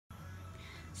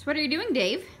So what are you doing,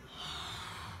 Dave?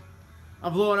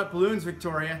 I'm blowing up balloons,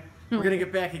 Victoria. We're gonna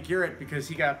get back at Garrett because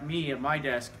he got me at my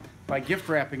desk by gift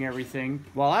wrapping everything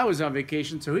while I was on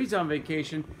vacation, so he's on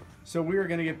vacation. So we were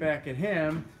gonna get back at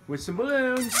him with some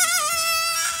balloons,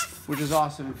 which is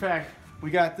awesome. In fact,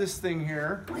 we got this thing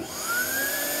here, balloon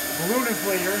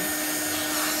inflator.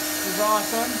 This is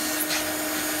awesome.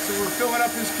 So we're filling up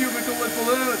his cubicle with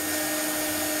balloons.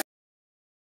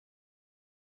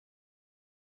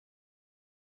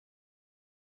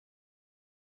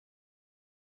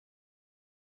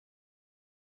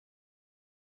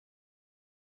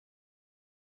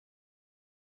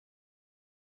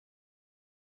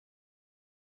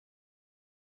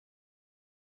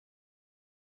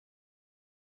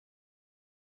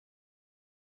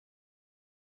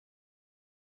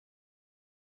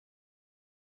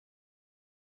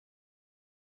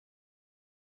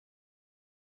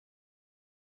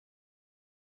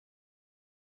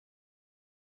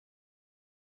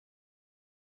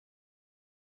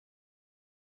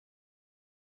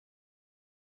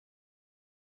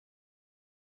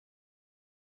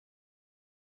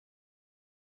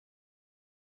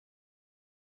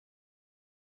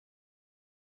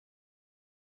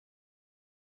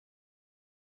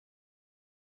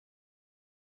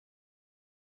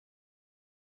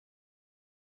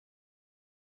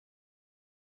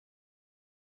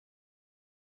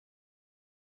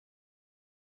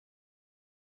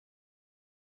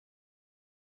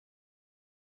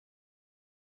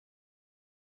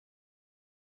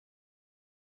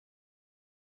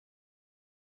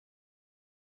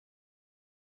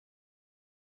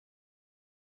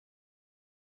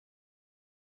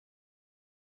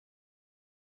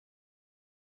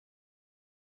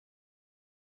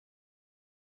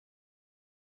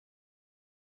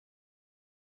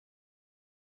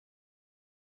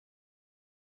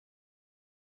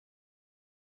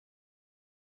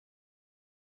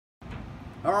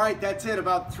 All right, that's it.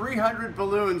 About 300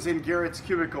 balloons in Garrett's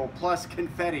cubicle, plus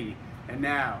confetti. And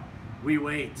now, we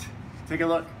wait. Take a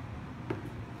look.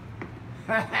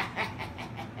 That's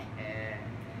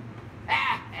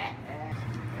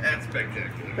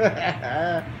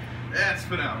spectacular. That's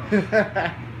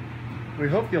phenomenal. We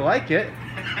hope you like it.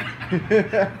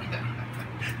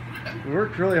 We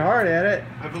worked really hard at it.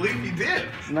 I believe you did.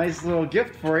 It's a nice little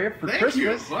gift for you for Thank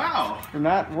Christmas. you. Wow. For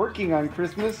not working on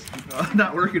Christmas.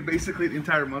 Not working basically the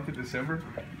entire month of December.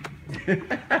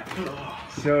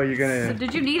 So you're gonna... So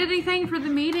did you need anything for the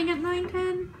meeting at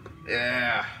 9:10?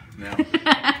 Yeah. No.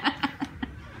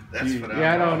 That's phenomenal.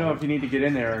 Yeah, I don't know if you need to get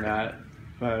in there or not.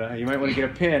 But you might want to get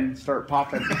a pin, start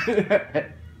popping.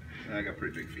 I got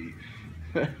pretty big feet.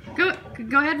 Go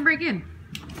ahead and break in.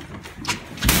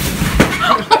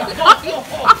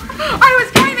 I was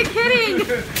kind of kidding.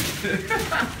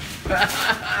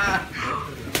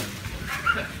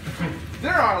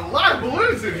 There are a lot of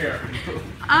balloons in here.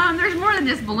 There's more than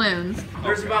just balloons.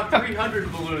 There's about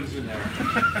 300 balloons in there.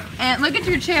 And look at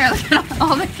your chair. Look at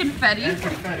all the confetti. And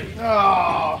confetti.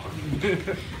 Oh.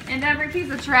 And every piece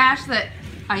of trash that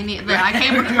I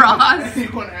came across.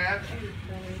 Anyone have?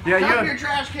 Yeah, Dump your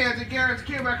trash cans at Garrett's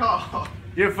cubicle.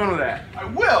 You have fun with that. I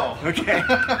will. Okay.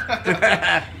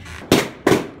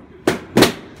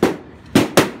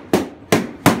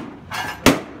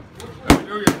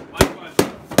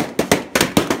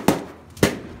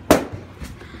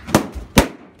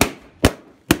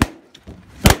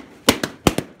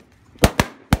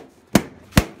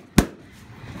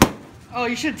 Oh,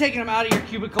 you should have taken them out of your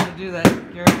cubicle to do that,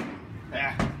 Garrett.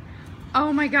 Yeah.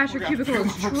 Oh my gosh, your cubicle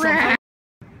is trash.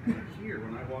 Here,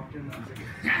 when I walked in, I was like,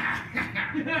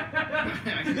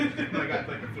 I got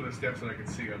like a foot of steps that I could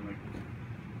see. I'm like,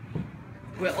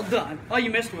 Well done. Oh, you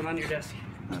missed one on your desk.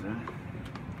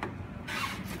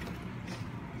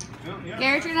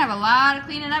 Garrett, you're gonna have a lot of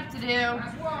cleaning up to do.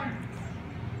 that's why.